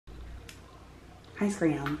Hi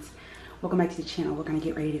Scrams. Welcome back to the channel. We're gonna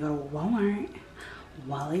get ready to go to Walmart.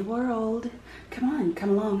 Wally World. Come on,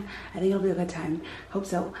 come along. I think it'll be a good time. Hope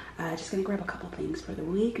so. Just gonna grab a couple things for the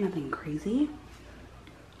week. Nothing crazy.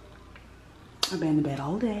 I've been in bed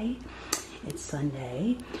all day. It's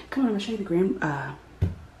Sunday. Come on, I'm gonna show you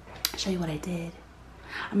show you what I did.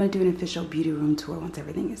 I'm gonna do an official beauty room tour once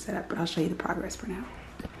everything is set up, but I'll show you the progress for now.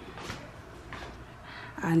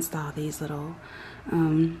 I installed these little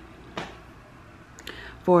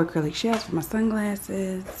 4 acrylic shelves for my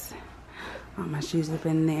sunglasses. All my shoes have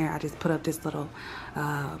been there. I just put up this little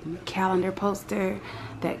calendar poster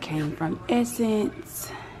that came from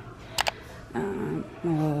Essence. My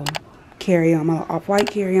little carry-on, my little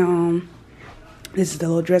off-white carry-on. This is the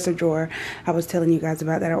little dresser drawer I was telling you guys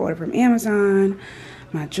about that I ordered from Amazon.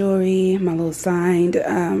 My jewelry, my little signed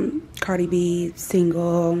Cardi B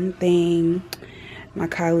single thing. My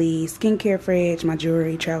Kylie skincare fridge, my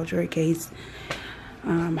jewelry, travel jewelry case.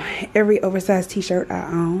 Every oversized t-shirt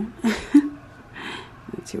I own.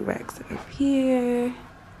 2 racks up here.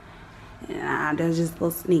 Yeah, that's just a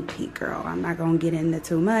little sneak peek, girl. I'm not gonna get into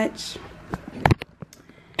too much.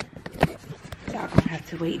 Y'all gonna have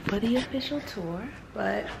to wait for the official tour.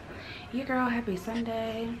 But your girl, happy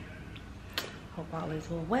Sunday. Hope all is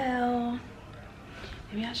well.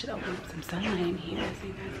 Maybe I should open up some sunlight in here so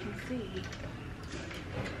you guys can see.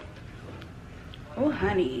 Oh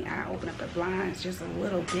honey, I opened up the blinds just a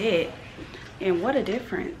little bit, and what a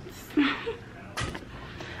difference.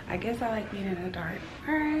 I guess I like being in the dark.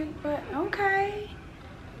 All right, but okay.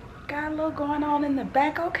 Got a little going on in the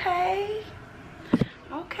back, okay?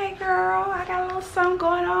 Okay, girl, I got a little something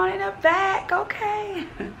going on in the back, okay?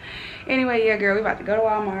 Anyway, yeah, girl, we about to go to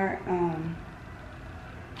Walmart.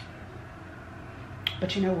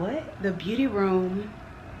 But you know what? The beauty room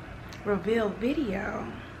reveal video.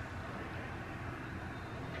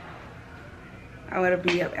 I want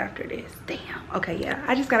to be up after this. Damn. Okay, yeah.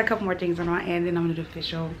 I just got a couple more things on my end, and I'm gonna do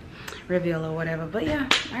official reveal or whatever. But yeah,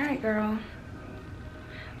 all right, girl.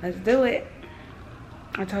 Let's do it.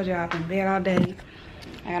 I told you I've been in bed all day.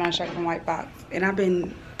 I got on a shirt from White Box, and I've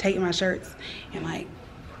been taking my shirts and like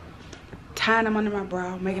tying them under my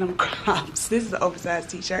brow, making them crops. This is an oversized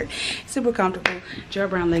t-shirt, super comfortable. Gel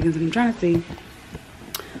brown leggings, and I'm trying to see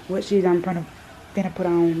what shoes I'm gonna put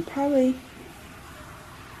on. Probably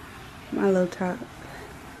my little top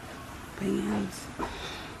pants.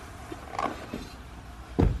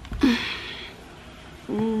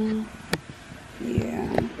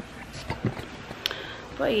 Yeah.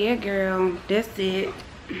 But yeah, girl, that's it.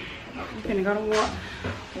 I'm gonna go to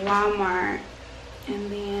Walmart,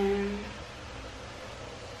 and then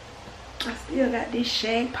I still got this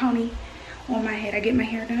shag pony on my head. I get my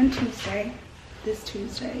hair done this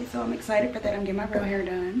Tuesday, so I'm excited for that. I'm getting my real hair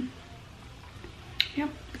done. Yep.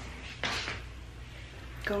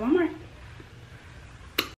 Go Walmart.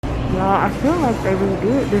 Y'all, I feel like they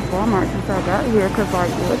redid this Walmart since I got here, because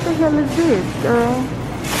like, what the hell is this, girl?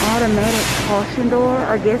 Automatic caution door?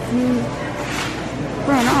 I guess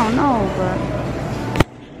friend, I don't know, but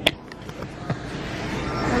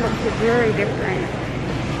it looks very different.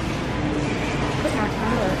 Put my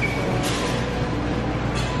sunglasses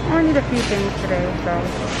on. I need a few things today, so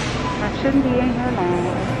I shouldn't be in here long.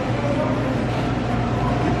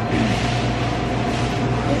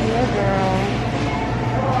 Yeah, girl.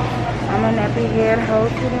 I'm a nappy head hoe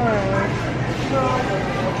today.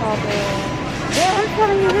 Yeah, I'm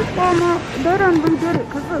telling you, this Walmart, they done redid it.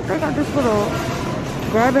 Cause look, they got this little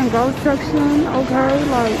grab and go section, okay?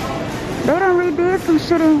 Like, they done redid some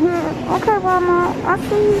shit in here. Okay, Walmart, I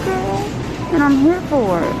see you, girl. And I'm here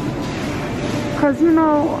for it. Cause, you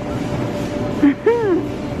know,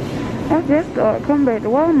 I just come back to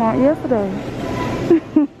Walmart yesterday.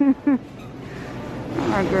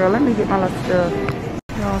 Alright, girl, let me get my little stuff.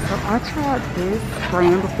 Y'all, so I tried this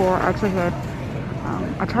brand before. I actually had,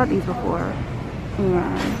 I tried these before, and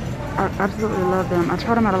I absolutely love them. I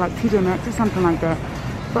tried them out of like TJ Maxx or something like that,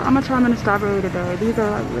 but I'm gonna try them in the strawberry today. These are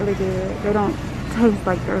like really good. They don't taste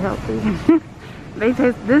like they're healthy.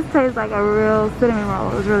 This tastes like a real cinnamon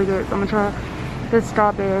roll. It's really good. So I'm gonna try this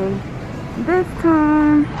strawberry this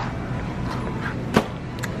time.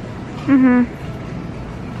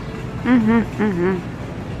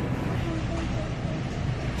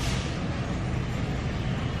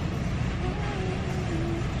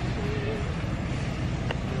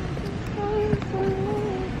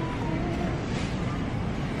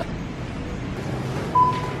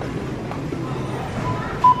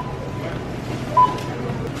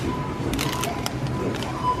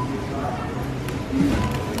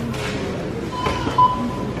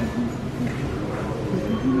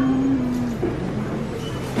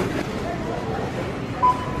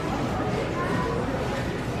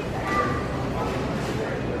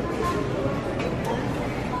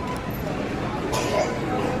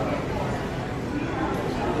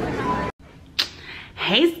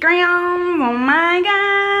 Scram, oh my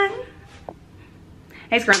god.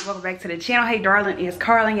 Hey Scrams, welcome back to the channel. Hey darling, it's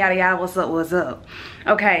Carlin, yada yada, what's up, what's up?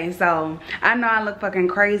 Okay, so I know I look fucking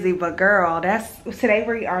crazy, but girl, today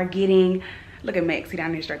we are getting, look at Max, he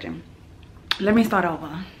down there stretching. Let me start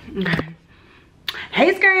over. Okay.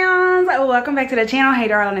 Hey Scrams, welcome back to the channel. Hey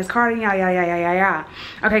darling, it's Carlin, yada yada yada yada.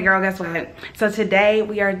 Okay girl, guess what? So today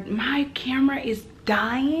my camera is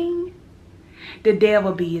dying. The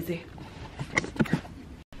devil busy.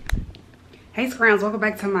 Hey Scrams, welcome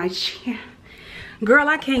back to my channel. Girl,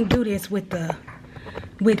 I can't do this with the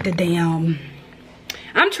damn.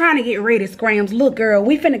 I'm trying to get ready, Scrams. Look, girl,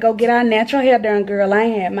 we finna go get our natural hair done, girl. I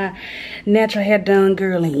ain't had my natural hair done,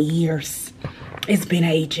 girl, in years. It's been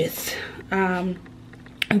ages. I'm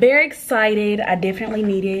very excited. I definitely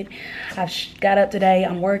need it. I've got up today.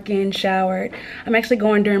 I'm working, showered. I'm actually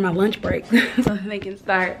going during my lunch break so they can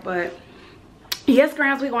start, but yes,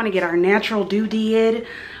 Scrams, we're going to get our natural did.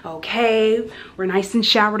 Okay, we're nice and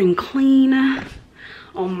showered and clean.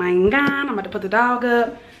 Oh my god, I'm about to put the dog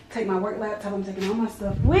up, take my work laptop. I'm taking all my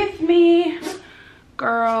stuff with me,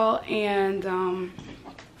 girl, and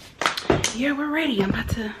yeah, we're ready. I'm about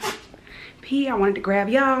to pee. I wanted to grab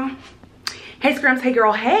y'all. Hey Scrams, hey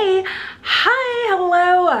girl, hey, hi,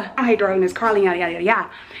 hello. Hey darling, it's Carly, yada yada yada.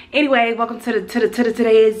 Anyway, welcome to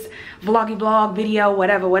today's vlog video,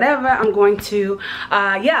 whatever. I'm going to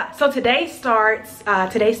yeah, so today starts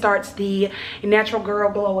the natural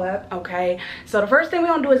girl glow up. Okay, so the first thing we're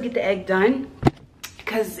gonna do is get the egg done,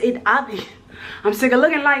 because I'm sick of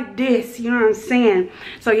looking like this, you know what I'm saying?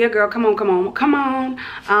 So yeah girl, come on.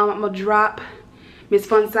 I'm gonna drop. Miss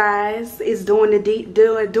Fun Size is doing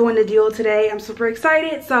the deal today. I'm super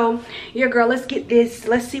excited. So yeah girl, let's get this.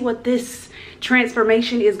 Let's see what this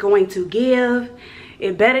transformation is going to give.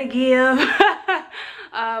 It better give.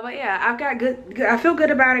 But yeah, I feel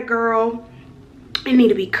good about it, girl. It need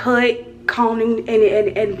to be cut, combed,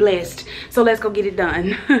 and blessed. So let's go get it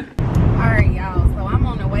done. All right y'all, so I'm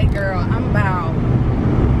on the way, girl. I'm about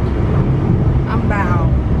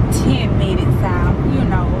 10 minutes out, you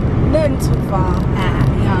know, nothing too far out,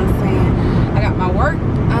 you know what I'm saying? I got my work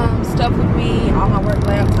stuff with me, all my work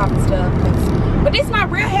laptop and stuff, but this is my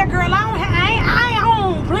real hair, girl. I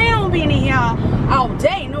don't plan on being in here all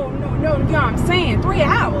day, no, you know what I'm saying? 3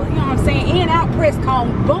 hours, you know what I'm saying? In, out, press,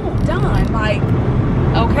 comb, boom, done, like,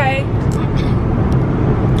 okay.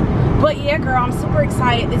 But yeah girl, I'm super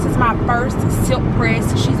excited. This is my first silk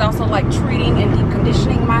press. She's also like treating and deep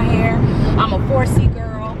conditioning my hair. I'm a 4C girl.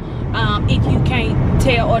 If you can't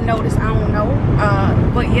tell or notice, I don't know.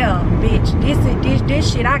 But yeah, bitch,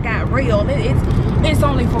 this shit I got real. It's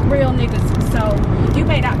only for real niggas. So you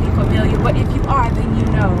may not be familiar, but if you are, then you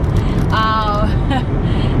know.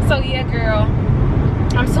 So yeah girl,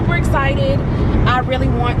 I'm super excited. I really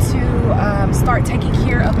want to start taking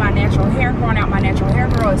care of my natural hair, growing out my natural hair,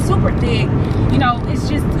 girl. It's super thick. You know, it's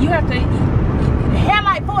just, you have to, hair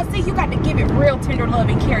like 4C, you got to give it real tender love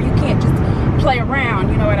and care. You can't just play around,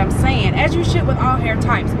 you know what I'm saying? As you should with all hair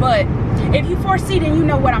types. But if you 4C, then you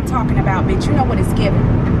know what I'm talking about, bitch. You know what it's giving.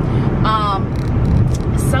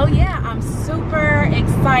 So yeah, I'm super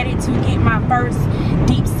excited to get my first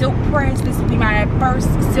deep silk press. This will be my first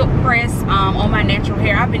silk press on my natural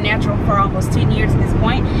hair. I've been natural for almost 10 years at this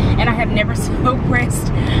point, and I have never silk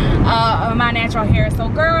pressed my natural hair. So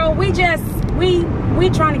girl, we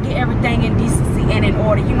trying to get everything in decency and in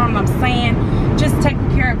order, you know what I'm saying? Just taking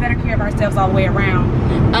better care of ourselves all the way around.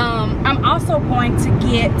 I'm also going to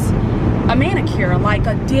get a manicure, like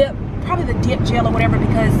a dip, probably the dip gel or whatever,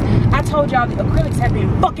 because I told y'all the acrylics have been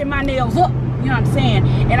fucking my nails up, you know what I'm saying?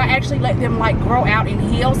 And I actually let them like grow out and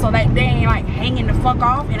heal so that they ain't like hanging the fuck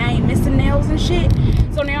off and I ain't missing nails and shit.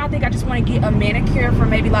 So now I think I just want to get a manicure for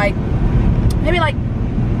maybe like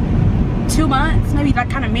 2 months, maybe like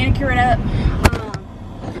kind of manicure it up.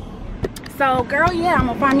 So girl, yeah, I'm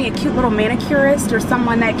gonna find me a cute little manicurist or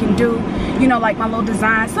someone that can do, you know, like my little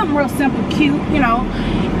design, something real simple, cute, you know,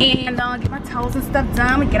 and get my toes and stuff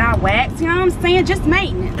done. We get our wax, you know what I'm saying? Just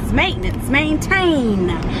maintenance, maintain,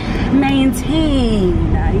 you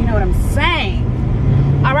know what I'm saying?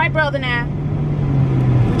 All right, brother, now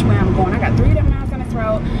which way I'm going? I got 3 of them miles on the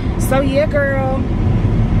throat. So yeah girl,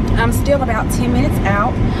 I'm still about 10 minutes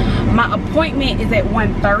out. My appointment is at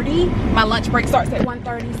 1:30. My lunch break starts at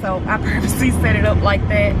 1:30, so I purposely set it up like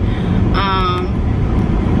that.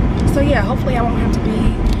 So yeah, hopefully I won't have to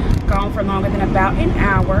be gone for longer than about an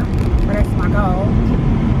hour. But that's my goal.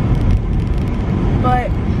 But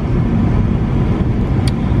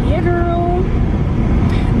yeah girl,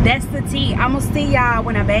 that's the tea. I'm gonna see y'all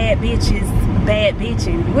when a bad bitch is bad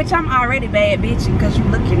bitching, which I'm already bad bitching because you're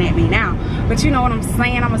looking at me now, but you know what I'm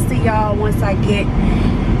saying. I'm gonna see y'all once I get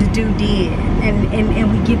the do did.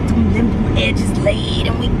 And we get them edges laid,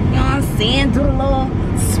 and we, you know what I'm saying, do the little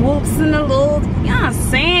swoops and the little, you know what I'm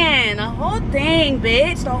saying, the whole thing,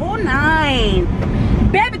 bitch, the whole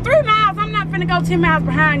 9. Baby, 3 miles, I'm not finna go 10 miles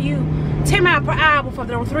behind you, 10 miles per hour for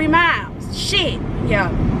those 3 miles. Shit, yeah.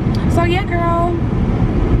 So yeah, girl.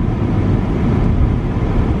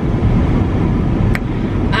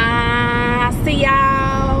 I'll see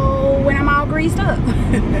y'all when I'm all greased up.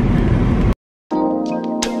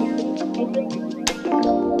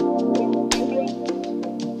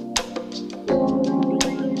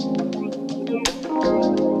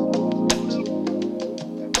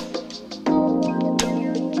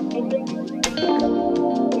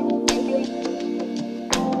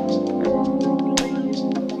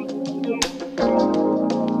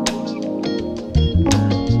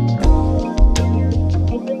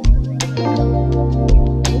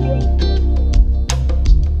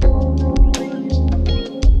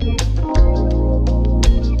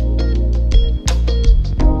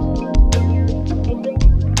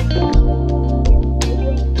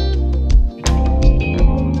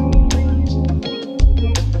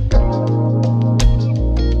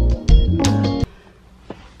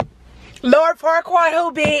 Lord Farquaad,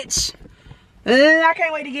 who, bitch? I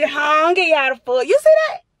can't wait to get home, get y'all the foot. You see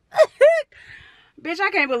that? Bitch,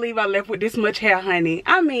 I can't believe I left with this much hair, honey.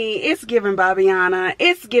 I mean, it's giving Bobbiana.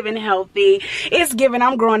 It's giving healthy. It's giving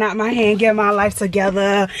I'm growing out my hair and getting my life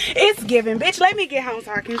together. It's giving, bitch, let me get home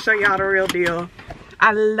so I can show y'all the real deal.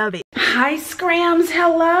 I love it. Hi, Scrams.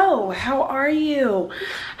 Hello. How are you?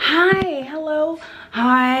 Hi. Hello.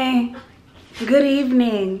 Hi. Good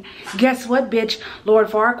evening. Guess what, bitch? Lord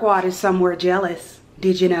Farquaad is somewhere jealous.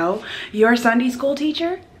 Did you know? Your Sunday school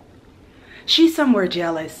teacher? She's somewhere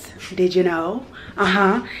jealous. Did you know?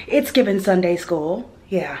 It's given Sunday school.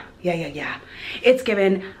 Yeah. It's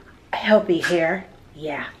given healthy hair.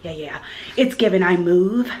 Yeah. It's given I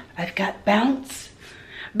move. I've got bounce.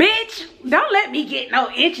 Bitch, don't let me get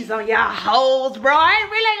no inches on y'all hoes, bro. I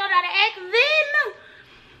ain't really gonna know how to act then.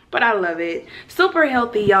 But I love it. Super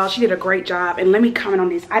healthy, y'all. She did a great job. And let me comment on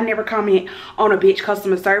this. I never comment on a bitch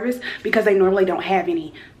customer service because they normally don't have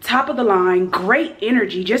any. Top of the line, great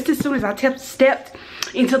energy. Just as soon as I stepped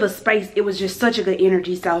into the space, it was just such a good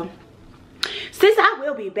energy. So, sis, I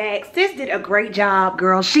will be back. Sis did a great job,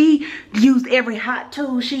 girl. She used every hot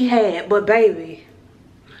tool she had. But, baby,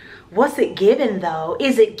 what's it giving, though?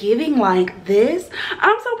 Is it giving like this?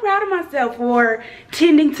 I'm so proud of myself for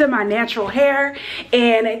tending to my natural hair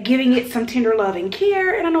and giving it some tender love and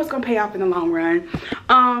care. And I know it's going to pay off in the long run.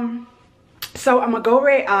 So I'm going to go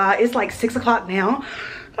right. It's like 6 o'clock now.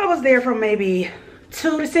 I was there from maybe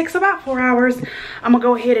 2 to 6, about 4 hours. I'm going to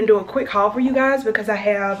go ahead and do a quick haul for you guys because I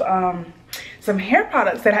have some hair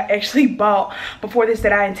products that I actually bought before this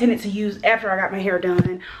that I intended to use after I got my hair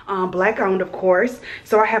done. Black owned, of course.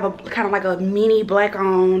 So I have a kind of like a mini black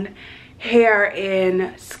owned hair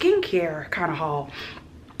and skincare kind of haul.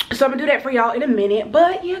 So I'm gonna do that for y'all in a minute.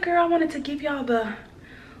 But yeah, girl, I wanted to give y'all the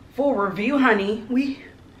full review, honey.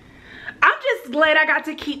 I'm just glad I got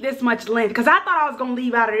to keep this much length because I thought I was gonna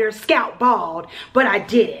leave out of there scalp bald, but I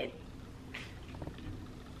didn't.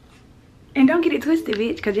 And don't get it twisted,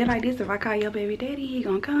 bitch, because you're like this. If I call your baby daddy, he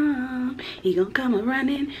gonna come. He gonna come a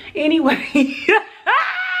running. Anyway. Girl,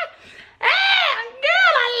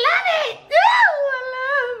 I love it. Oh, I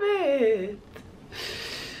love it.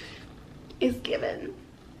 It's given.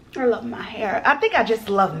 I love my hair. I think I just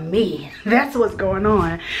love me. That's what's going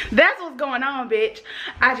on. That's what's going on, bitch.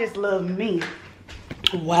 I just love me.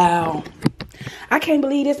 Wow. I can't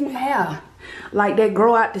believe this my hair. Like that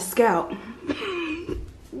grow out the scalp.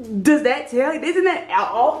 Does that tell you? Isn't that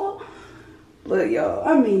awful? Look, y'all.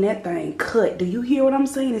 I mean, that thing cut. Do you hear what I'm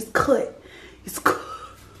saying? It's cut. It's cut.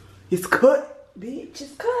 It's cut. Bitch,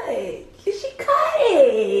 it's cut. She cut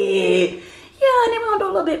it. Yeah, and then we're going to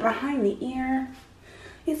do a little bit behind the ear.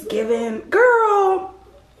 It's giving. Girl,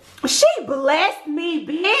 she blessed me,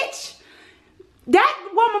 bitch. That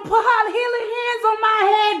woman put her healing hands on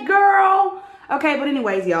my head, girl. Okay, but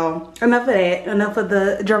anyways, y'all, enough of that. Enough of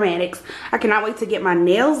the dramatics. I cannot wait to get my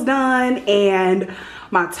nails done and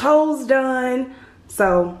my toes done.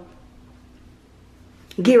 So,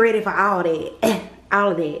 get ready for all that.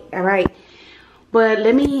 All of that, all right? But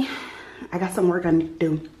I got some work I need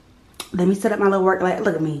to do. Let me set up my little work laptop.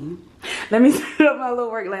 Look at me. Let me set up my little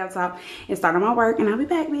work laptop and start on my work, and I'll be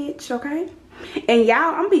back, bitch, okay? And y'all,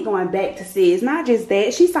 I'm gonna be going back to sis. Not just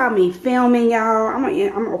that, she saw me filming, y'all.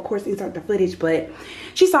 I'm of course insert the footage, but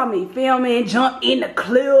she saw me filming, jump in the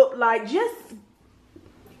clip, like just.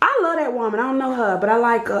 I love that woman. I don't know her, but I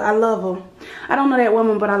like her. I love her. I don't know that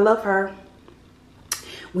woman, but I love her.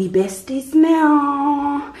 We besties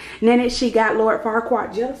now. And then she got Lord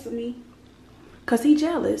Farquaad jealous of me. Cause he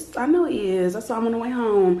jealous. I know he is. I saw him on the way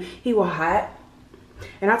home. He was hot.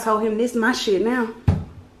 And I told him this is my shit now.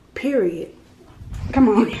 Period. Come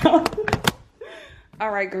on, y'all.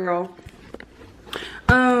 Alright, girl.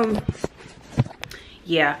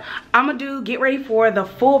 Yeah, I'm gonna get ready for the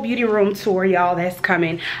full beauty room tour, y'all. That's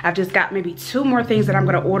coming. I've just got maybe 2 more things that I'm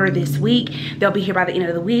gonna order this week. They'll be here by the end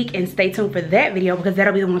of the week, and stay tuned for that video because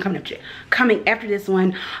that'll be the one coming after this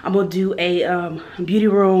one. I'm gonna do a beauty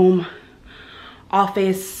room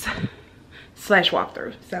office /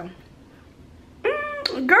 walkthrough. So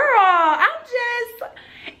girl,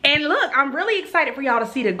 and look, I'm really excited for y'all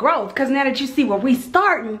to see the growth, because now that you see where we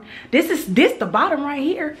starting, this the bottom right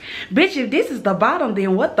here. Bitch, if this is the bottom,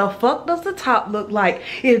 then what the fuck does the top look like?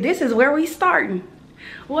 If this is where we starting,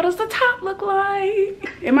 what does the top look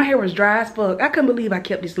like? And my hair was dry as fuck. I couldn't believe I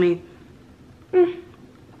kept this length.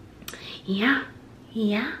 Yeah.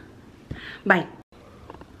 Bye.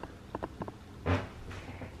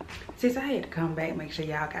 Since I had to come back, make sure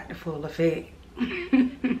y'all got the full effect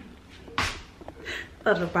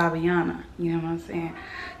of the Babiana, you know what I'm saying?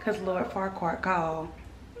 Because Lord Farquaad called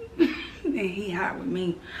and he hot with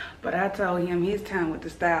me, but I told him his time with the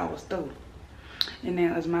style was through, and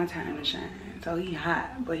now it's my time to shine. So he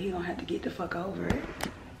hot, but he gonna have to get the fuck over it,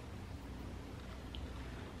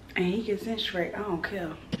 and he gets in straight. I don't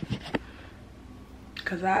care,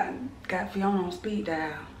 cause I got Fiona on speed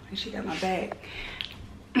dial and she got my back.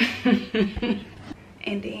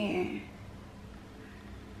 And then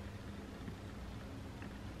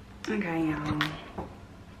okay, y'all.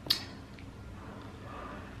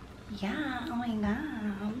 Yeah, oh my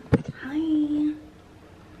god. Hi.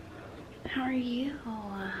 How are you?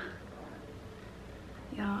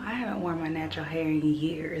 Y'all, I haven't worn my natural hair in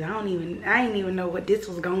years. I didn't even know what this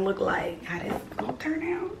was gonna look like. How this is gonna turn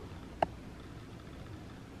out.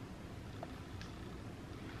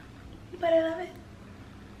 But I love it.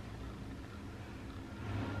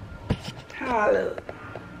 How I look?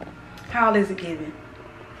 How old is it giving?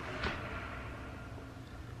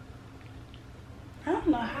 I don't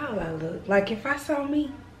know how I look. Like, if I saw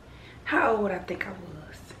me, how old would I think I was?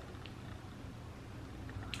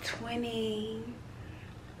 20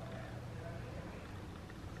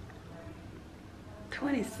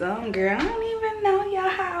 some, girl. I don't even know, y'all,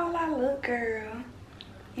 how old I look, girl.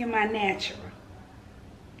 In my natural.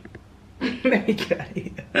 Let me get out of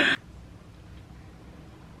here.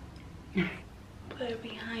 Put it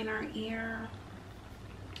behind our ear.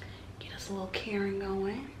 Get us a little Karen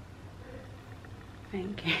going.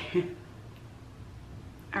 Thank you.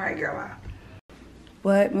 All right, girl.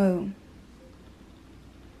 What, Moo?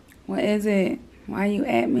 What is it? Why you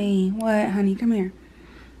at me? What, honey? Come here.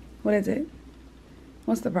 What is it?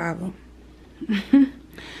 What's the problem?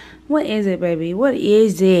 What is it, baby? What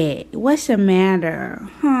is it? What's the matter?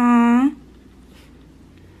 Huh?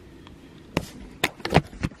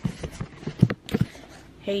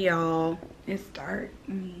 Hey, y'all. It's dark.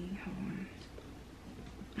 Hold on.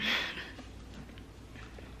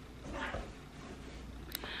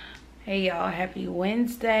 Hey, y'all. Happy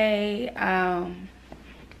Wednesday.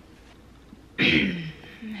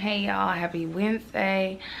 Hey, y'all. Happy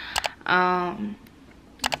Wednesday.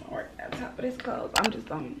 Or at the top of this clothes. I'm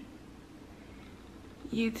just on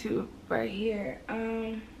YouTube right here.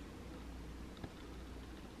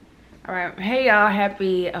 All right, hey y'all,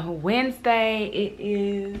 happy Wednesday. It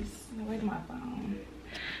is, where's my phone?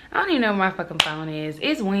 I don't even know where my fucking phone is.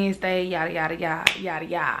 It's Wednesday, yada yada yada yada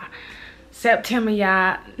yada. September,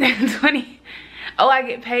 y'all. 20. Oh, I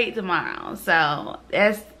get paid tomorrow, so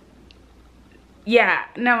that's, yeah,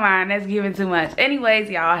 never mind, that's giving too much. Anyways,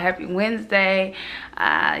 y'all, happy Wednesday.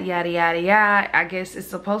 Yada yada yada. I guess it's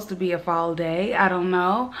supposed to be a fall day. I don't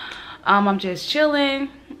know. I'm just chilling.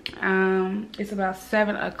 It's about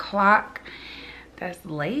 7 o'clock. That's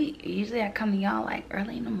late. Usually I come to y'all like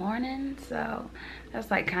early in the morning, so that's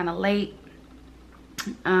like kind of late.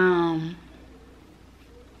 You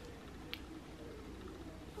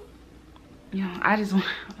know, I just want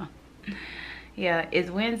yeah, it's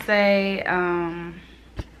Wednesday. I'm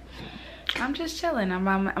just chilling. I'm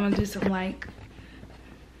gonna do some, like,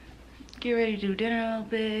 get ready to do dinner a little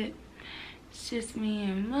bit. It's just me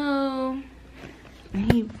and Moo.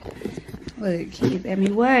 And he, look, he's at me.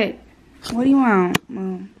 What do you want,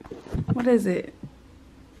 Moo? What is it?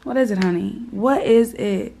 What is it, honey? What is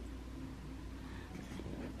it?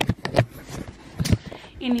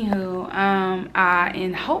 Anywho,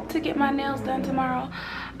 I hope to get my nails done tomorrow.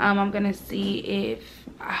 I'm gonna see if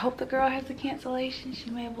I hope the girl has a cancellation. She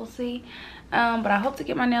may, we'll see. But I hope to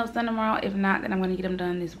get my nails done tomorrow. If not, then I'm gonna get them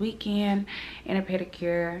done this weekend. And a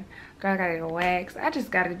pedicure. Girl, I gotta go wax. I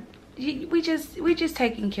just gotta, we just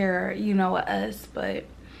taking care, you know, of us. But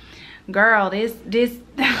girl, this this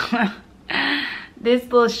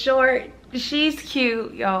little short, she's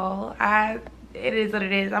cute, y'all. It is what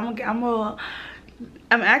it is.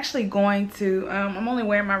 I'm actually going to, I'm only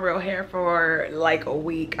wearing my real hair for like a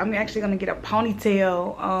week. I'm actually gonna get a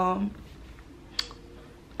ponytail.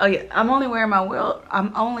 Oh yeah, I'm only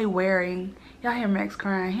wearing, y'all hear Max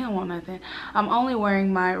crying, he don't want nothing. I'm only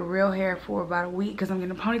wearing my real hair for about a week because I'm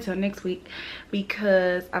getting a ponytail next week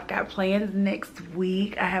because I've got plans next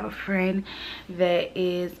week. I have a friend that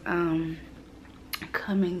is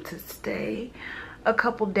coming to stay a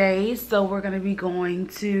couple days, so we're gonna be going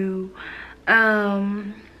to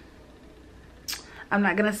I'm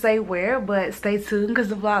not gonna say where, but stay tuned because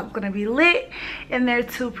the vlog's gonna be lit and there are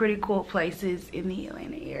 2 pretty cool places in the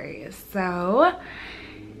Atlanta area. So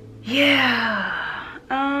yeah,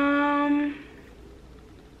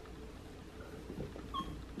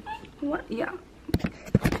 what? Yeah,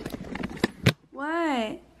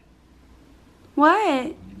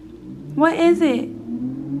 what is it?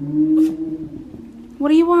 What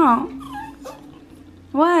do you want?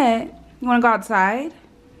 What? You want to go outside?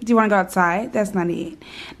 Do you want to go outside? That's not it.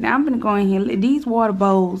 Now I'm gonna go in here. These water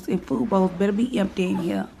bowls and food bowls better be empty in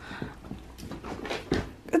here.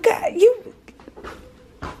 Okay, you,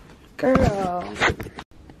 girl.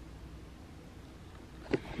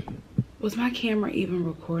 Was my camera even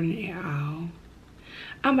recording at all?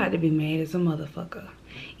 I'm about to be mad as a motherfucker.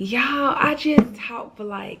 Y'all, I just talked for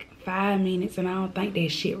like 5 minutes and I don't think that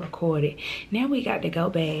shit recorded. Now we got to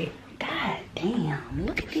go back. God damn,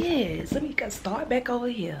 look at this. Let me start back over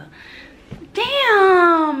here.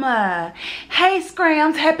 Damn. Hey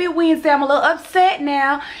Scrams, happy Wednesday. I'm a little upset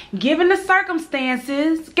now given the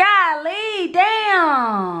circumstances. Golly,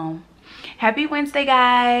 damn. Happy Wednesday,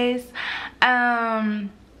 guys.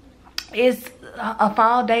 It's a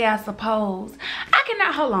fall day, I suppose. I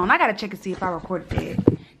cannot, hold on, I gotta check and see if I recorded that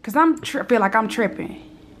because feel like I'm tripping.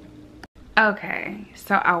 Okay,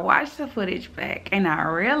 so I watched the footage back and I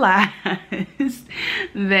realized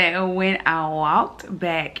that when I walked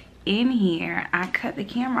back in here, I cut the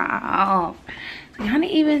camera off. So y'all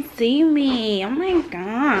didn't even see me. Oh my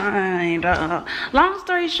God. Long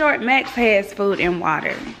story short, Max has food and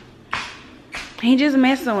water. He just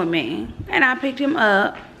messing with me. And I picked him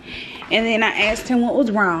up and then I asked him what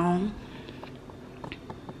was wrong.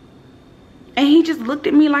 And he just looked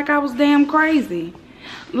at me like I was damn crazy.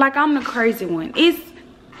 Like I'm the crazy one.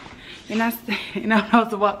 And I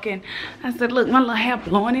was walking. I said, look, my little hair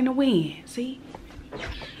blowing in the wind. See?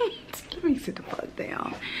 Let me sit the fuck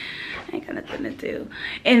down. I ain't got nothing to do.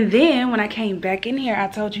 And then when I came back in here, I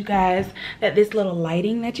told you guys that this little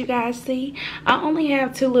lighting that you guys see, I only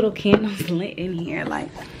have 2 little candles lit in here. Like,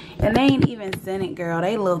 and they ain't even scented, girl.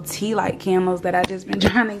 They little tea light candles that I just been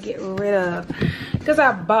trying to get rid of because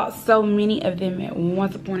I bought so many of them at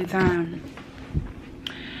once upon a time.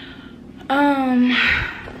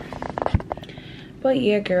 But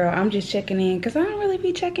yeah, girl, I'm just checking in because I don't really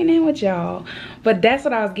be checking in with y'all, but that's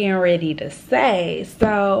what I was getting ready to say.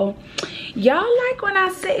 So y'all like when I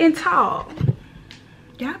sit and talk,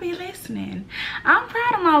 y'all be listening. I'm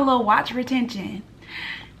proud of my little watch retention,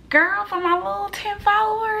 girl. For my little 10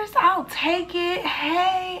 followers, I'll take it.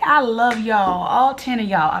 Hey, I love y'all, all 10 of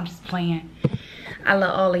y'all. I'm just playing. I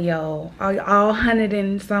love all of y'all, all 100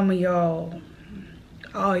 and some of y'all,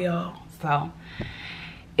 all y'all. So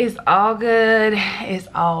it's all good, it's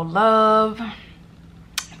all love.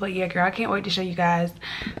 But yeah, girl, I can't wait to show you guys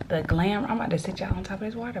the glam. I'm about to sit y'all on top of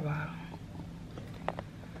this water bottle.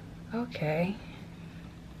 Okay,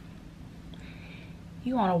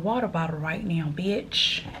 you on a water bottle right now,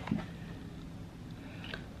 bitch.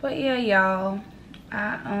 But yeah, y'all,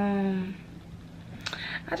 I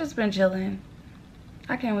just been chilling.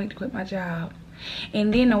 I can't wait to quit my job.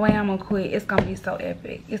 And then the way I'm gonna quit, it's gonna be so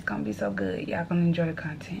epic. It's gonna be so good. Y'all gonna enjoy the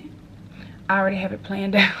content. I already have it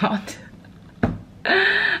planned out.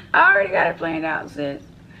 I already got it planned out, sis.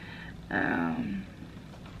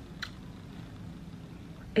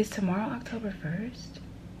 It's tomorrow, October 1st.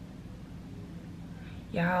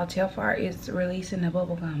 Y'all, Telfar is releasing the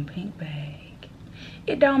bubblegum pink bag.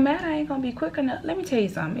 It don't matter, I ain't gonna be quick enough. Let me tell you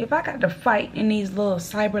something. If I got to fight in these little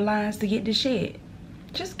cyber lines to get the shit,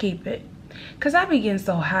 just keep it. Cause I be getting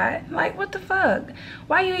so hot. Like, what the fuck?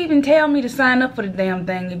 Why you even tell me to sign up for the damn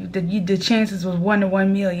thing if the chances was 1 to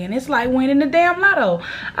 1 million? It's like winning the damn lotto.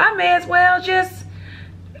 I may as well just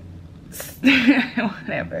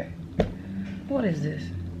whatever. What is this?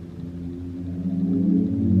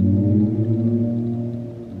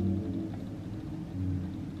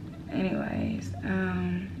 Anyways,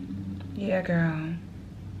 yeah, girl.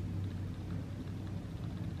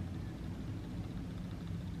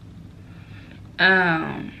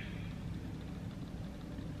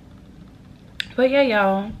 But yeah,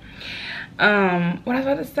 y'all. What I was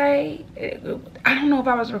about to say, I don't know if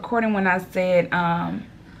I was recording when I said I'm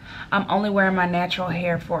only wearing my natural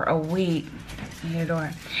hair for a week.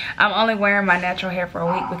 I'm only wearing my natural hair for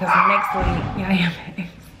a week because next week, yeah,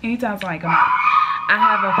 anytime somebody comes out, I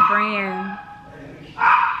have a friend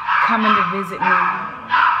coming to visit me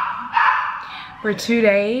for 2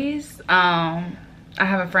 days. I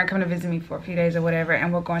have a friend coming to visit me for a few days or whatever,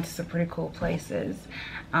 and we're going to some pretty cool places,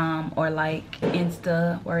 or like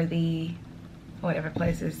Insta worthy, whatever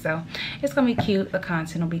places. So it's gonna be cute. The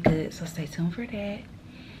content will be good, so stay tuned for that.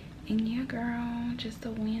 And yeah, girl, just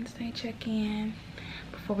a Wednesday check-in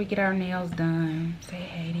before we get our nails done. Say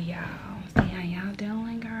hey to y'all. See how y'all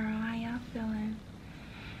doing, girl? How y'all feeling?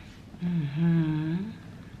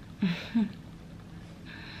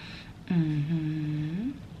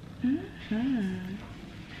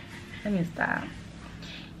 Let me stop.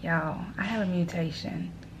 Y'all, I have a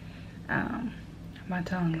mutation. My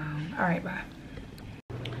tongue long. Alright, bye.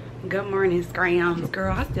 Good morning, scrams.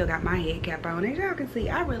 Girl, I still got my head cap on. As y'all can see,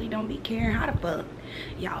 I really don't be caring how the fuck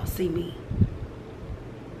y'all see me.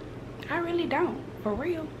 I really don't. For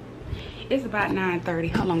real. It's about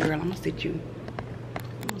 9:30. Hold on, girl. I'm gonna sit you.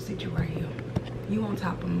 I'm gonna sit you right here. You on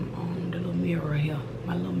top of on the little mirror here.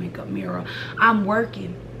 My little makeup mirror. I'm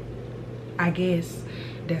working. I guess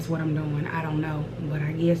that's what I'm doing. I don't know, but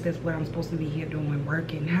I guess that's what I'm supposed to be here doing,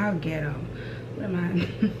 working. How ghetto. What am I?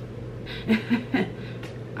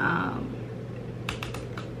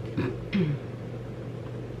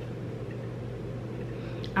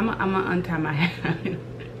 I'm gonna untie my hair.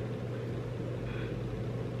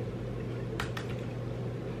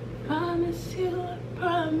 Promise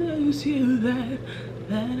you that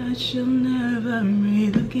I shall never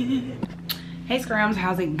breathe again. Hey scrams,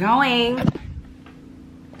 how's it going?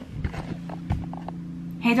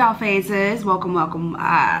 Hey doll faces, welcome.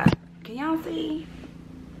 Can y'all see?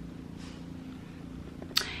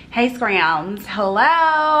 Hey scrams, hello,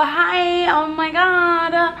 hi, oh my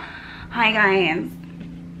god. Hi guys.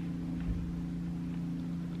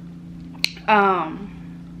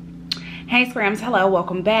 Hey scrams, hello,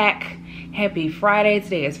 welcome back. Happy Friday.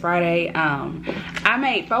 Today is Friday. I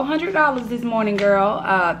made $400 this morning, girl.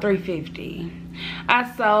 $350. I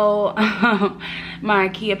sold my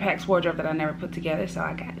IKEA Pax wardrobe that I never put together, so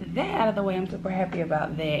I got that out of the way. I'm super happy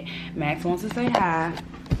about that. Max wants to say hi.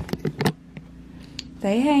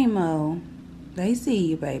 Say hey, Mo. They see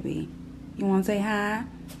you, baby. You want to say hi?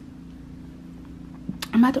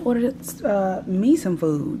 I'm about to order me some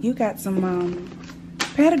food. You got some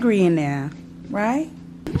pedigree in there, right?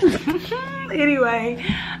 Anyway,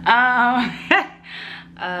 yeah,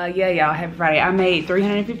 y'all, happy Friday. I made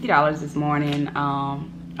 $350 this morning.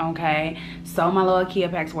 Okay, so my little IKEA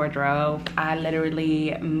Pax wardrobe, I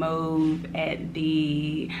literally moved at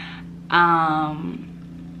the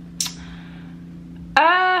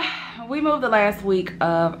we moved the last week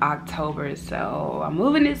of October, so I'm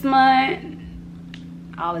moving this month.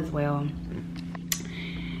 All is well.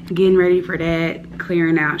 Getting ready for that,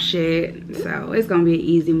 clearing out shit. So it's gonna be an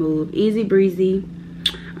easy move, easy breezy.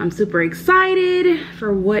 I'm super excited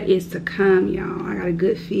for what is to come, y'all. I got a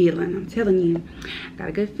good feeling, I'm telling you. I got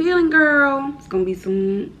a good feeling, girl. It's gonna be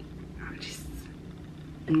some,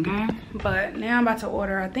 okay. But now I'm about to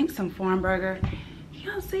order, I think, some farm burger.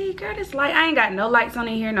 Y'all see, girl, this light, I ain't got no lights on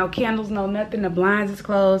in here, no candles, no nothing. The blinds is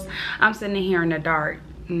closed. I'm sitting in here in the dark.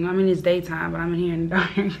 I mean, it's daytime, but I'm in here in the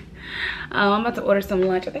dark. I'm about to order some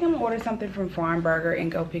lunch. I think I'm gonna order something from Farm Burger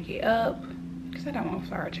and go pick it up. Cause I don't want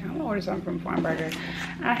flour child. I'm gonna order something from Farm Burger.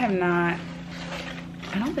 I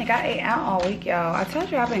don't think I ate out all week, y'all. I told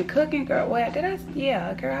you I've been cooking, girl. What did I?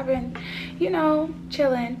 Yeah, girl, I've been, you know,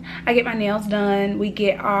 chilling. I get my nails done. We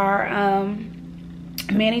get our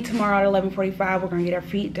mani tomorrow at 11:45. We're gonna get our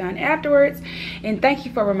feet done afterwards. And thank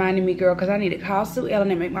you for reminding me, girl, because I need to call Sue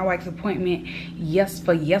Ellen and make my wife's appointment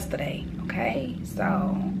for yesterday. Okay,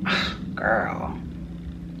 so girl.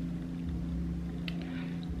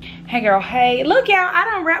 Hey girl, hey, look y'all, I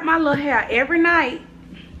done wrap my little hair every night.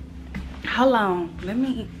 Hold on, let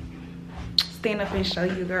me stand up and show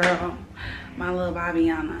you, girl, my little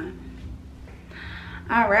Babiana.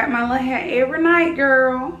 I wrap my little hair every night,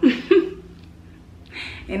 girl.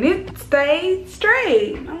 And it stayed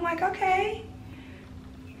straight. I'm like, okay.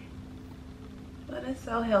 But it's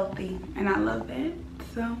so healthy and I love it,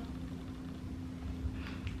 so.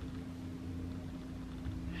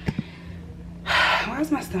 Why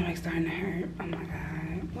is my stomach starting to hurt? Oh my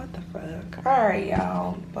God, what the fuck? All right,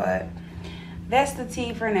 y'all, but that's the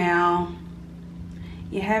tea for now.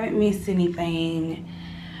 You haven't missed anything.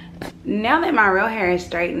 Now that my real hair is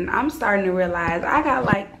straightened, I'm starting to realize I got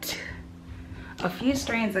like a few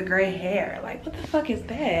strands of gray hair. Like, what the fuck is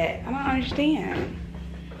that? I don't understand.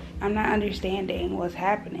 I'm not understanding what's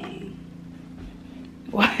happening.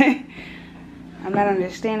 What? I'm not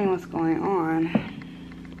understanding what's going on.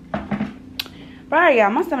 But alright, y'all,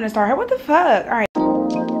 my stomach started hurt. What the fuck? Alright.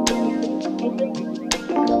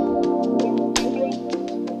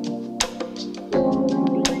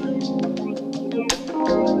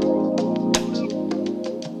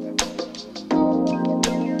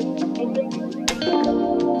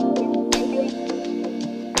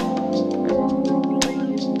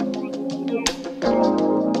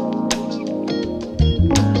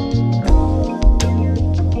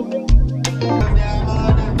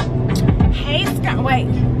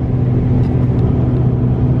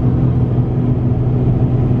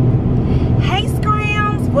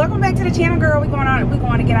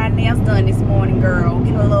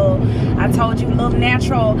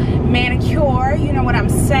 Natural manicure, you know what I'm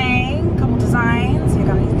saying? Couple designs. Here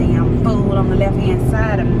comes this damn fool on the left hand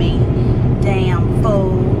side of me. Damn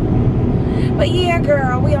fool. But yeah,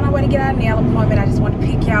 girl, we on our way to get our nail appointment. I just want to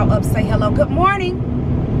pick y'all up, say hello, good morning.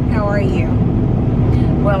 How are you?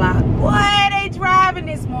 Well, boy, they driving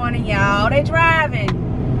this morning, y'all. They driving.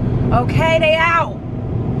 Okay, they out.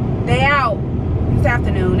 They out this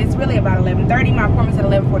afternoon. It's really about 11:30. My appointment's at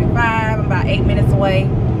 11:45. I'm about 8 minutes away.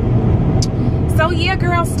 So yeah,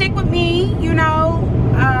 girl, stick with me. You know,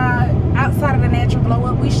 outside of the natural glow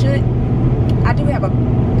up, I do have a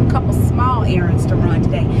couple small errands to run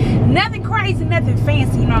today. Nothing crazy, nothing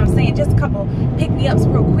fancy, you know what I'm saying? Just a couple pick-me-ups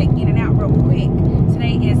real quick, in and out real quick.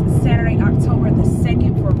 Today is Saturday, October the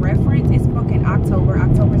 2nd. For reference, it's fucking October.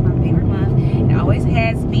 October is my favorite month. It always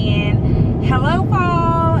has been. Hello,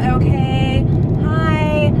 fall, okay?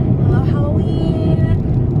 Hi. Hello, Halloween.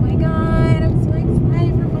 Oh my God, I'm so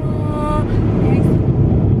excited for fall.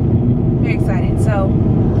 Very excited. So,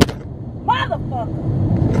 motherfucker.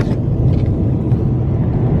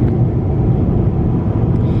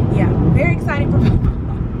 Yeah, very excited for fall.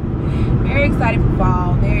 Very excited for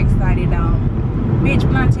fall. Very excited. Bitch,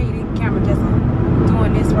 when I tell you the camera just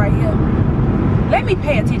doing this right here, let me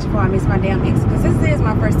pay attention before I miss my damn exit, because this is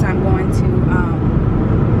my first time going to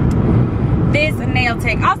this nail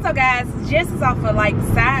tech. Also, guys, just as off of like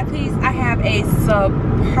side piece, I have a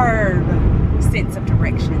superb sense of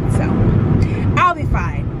direction, so I'll be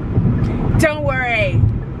fine. Don't worry,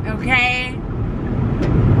 okay?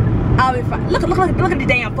 I'll be fine. Look at the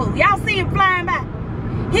damn fool. Y'all see him flying by?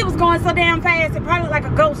 He was going so damn fast, it probably looked like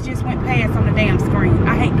a ghost just went past on the damn screen.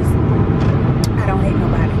 I hate this. I don't hate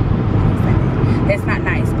nobody. That's not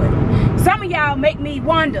nice, but some of y'all make me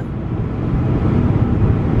wonder.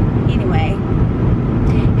 Anyway,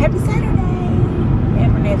 happy Saturday.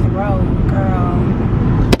 Ebenezer Road, girl.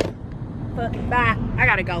 Fuck it, bye. I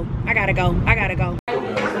gotta go. I gotta go. I gotta go.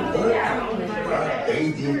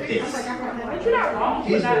 They did this.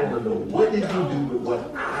 He's going to know, what did you do with what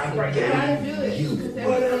I gave you?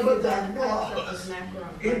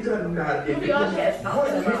 It doesn't matter if it was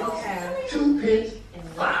 1 pence, 2 pence,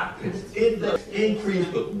 5 pence. It does increase,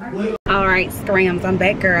 but what? All right, scrams, I'm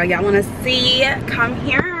back, girl. Y'all want to see? Come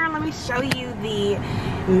here. Let me show you the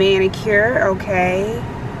manicure, okay?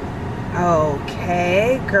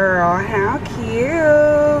 Okay, girl, how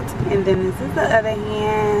cute. And then this is the other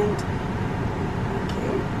hand.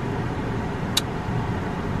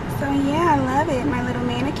 So yeah, I love it, my little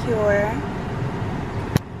manicure.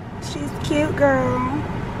 She's cute, girl.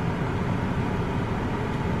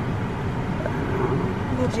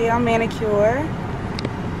 Little gel manicure.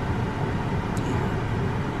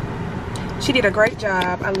 She did a great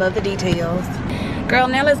job. I love the details. Girl,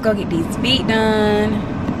 now let's go get these feet done.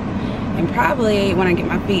 And probably when I get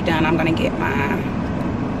my feet done, I'm gonna get my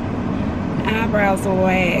eyebrows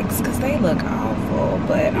waxed because they look awful.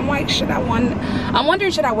 But I'm like, I'm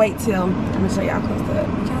wondering, should I wait till, I'm gonna show y'all close up.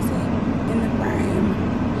 Y'all see in the frame?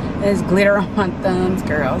 There's glitter on my thumbs,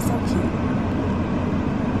 girl. So cute.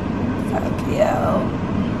 So cute.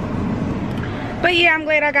 But yeah, I'm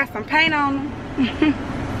glad I got some paint on them.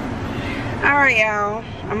 Alright, y'all.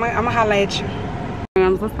 I'm gonna holla at you.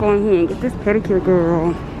 Let's go in here and get this pedicure,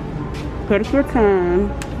 girl. Pedicure time.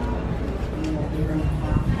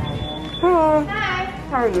 Hello. Hi.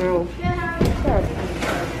 How are you? Good.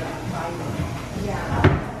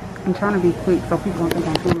 I'm trying to be quick so people don't think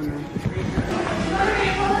I'm filming them.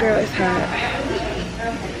 Girl, it's hot.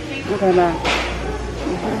 Okay, bye.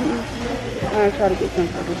 I'm gonna try to get some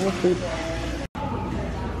photos. We'll see.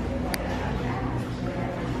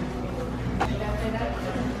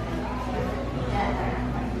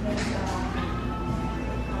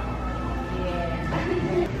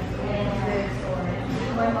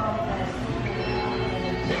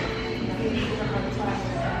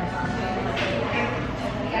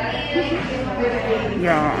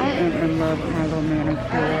 am in love with my little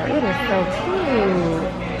manicure. It is so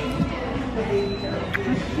cute.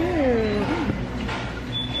 How cute.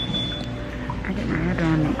 I get my hair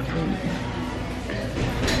done next week.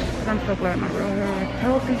 But I'm so glad my real hair is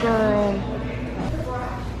healthy, girl.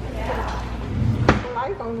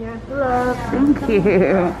 Love, thank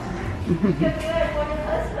you.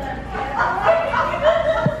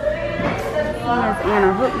 Miss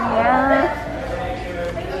Anna, hook me up.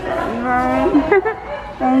 Right?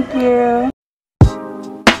 Thank you.